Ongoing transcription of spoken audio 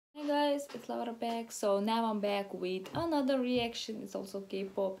it's Laura back. So now I'm back with another reaction. It's also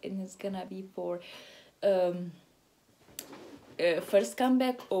K-pop and it's gonna be for first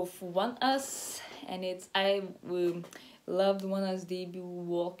comeback of ONEUS, and it's I loved ONEUS debut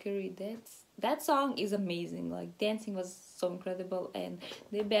Valkyrie. That song is amazing. Like dancing was so incredible, and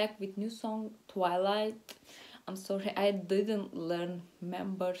they're back with new song Twilight. I'm sorry I didn't learn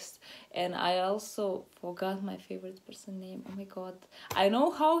members, and I also forgot my favorite person name. Oh my god, I know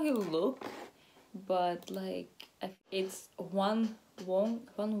how he look, but like it's One Wong.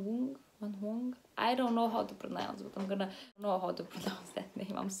 I don't know how to pronounce, but I'm gonna know how to pronounce that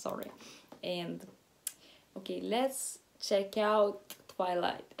name. I'm sorry. And okay, let's check out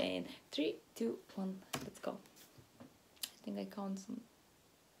Twilight. And 3, 2, 1, let's go. I think I count some.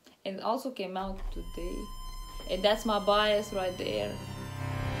 And it also came out today. And that's my bias right there.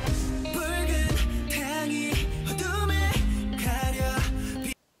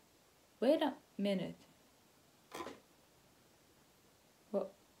 Wait a minute.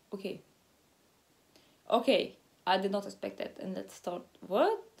 Well, okay. Okay, I did not expect that. And let's start.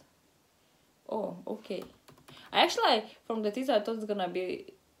 What? Oh, okay. Actually, from the teaser, I thought it's gonna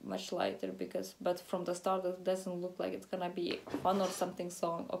be much lighter but from the start, it doesn't look like it's gonna be fun or something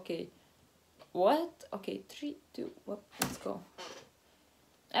song. Okay. What? Okay, 3, 2, 1, let's go.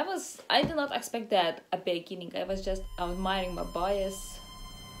 I did not expect that at the beginning. I was just admiring my bias.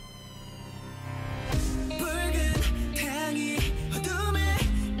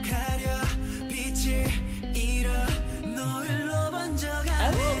 I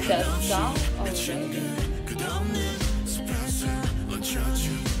love that sound already.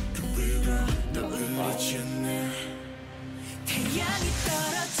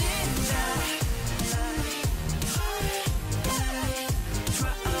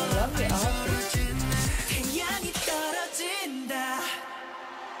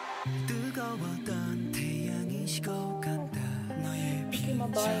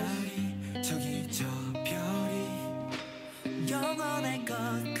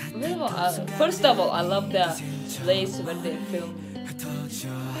 First of all, I love the place where they film.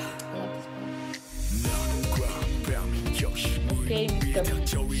 Okay, the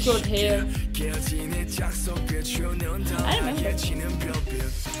short hair. I remember.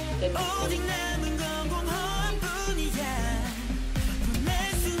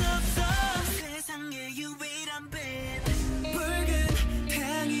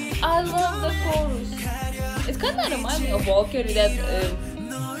 I love the chorus. It kind of reminds me of Valkyrie. That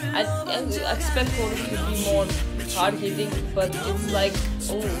I expect chorus to be more hard hitting, but it's like,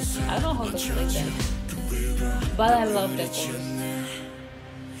 oh, I don't know how to explain that. But I love that chorus.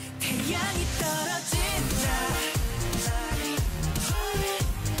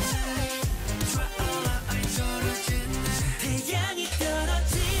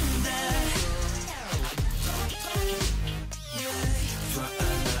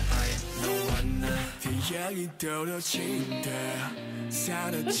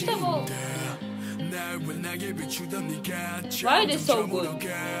 First of all, why it is so good?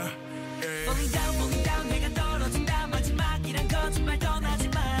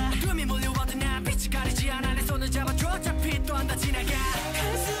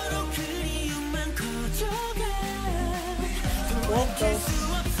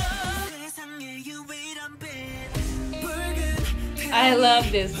 I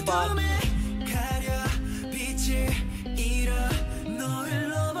love this part.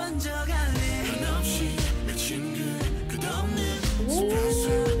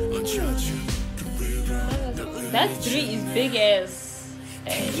 That 3 is big as. I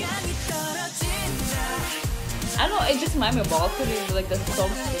don't know, it just reminds me of Valkyrie, like the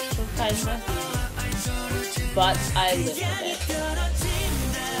song structure kinda. But I live for that.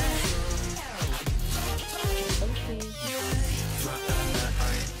 Okay.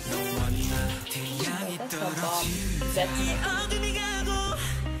 That's a bomb. That's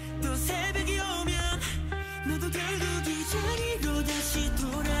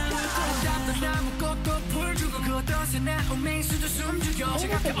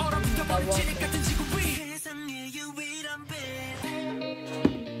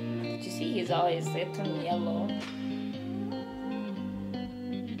did you see his eyes? They turn yellow.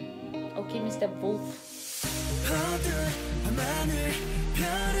 Okay, Mr. Wolf.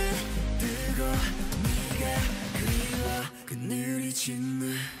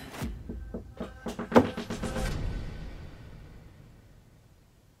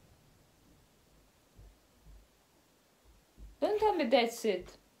 Don't tell me that's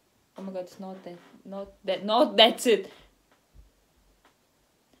it. Oh my god, it's not that. Not that's it.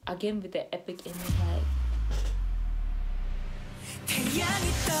 Again with the epic ending, like.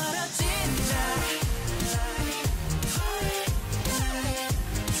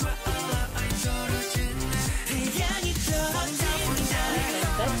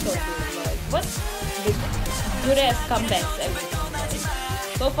 good ass comebacks every time.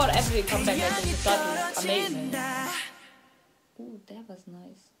 Like, so far, every comeback I think we got is amazing. Ooh, that was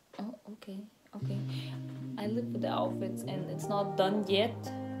nice. Oh, okay, okay. I live with the outfits and it's not done yet.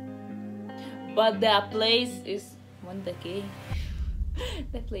 But the place is 1K.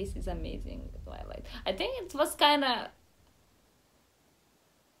 The place is amazing. Twilight. I think it was kind of.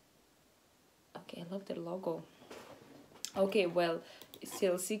 Okay, I love the logo. Okay, well,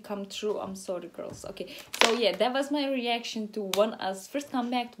 CLC come true. I'm sorry, girls. Okay, so yeah, that was my reaction to ONEUS first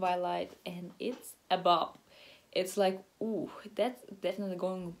comeback, Twilight, and it's about. It's like, ooh, that's definitely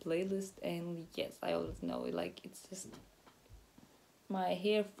going on playlist, and yes, I always know it. Like, it's just my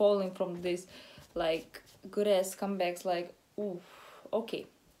hair falling from this, like, good ass comebacks. Like, ooh, okay.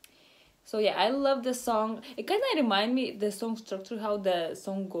 So yeah, I love the song. It kind of remind me the song structure, how the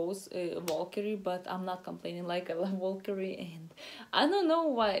song goes, Valkyrie. But I'm not complaining. Like, I love Valkyrie, and I don't know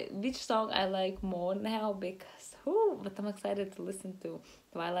which song I like more now because but I'm excited to listen to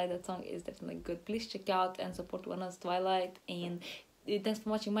Twilight. That song is definitely good. Please check out and support ONEUS Twilight. And thanks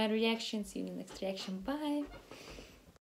for watching my reaction. See you in the next reaction. Bye.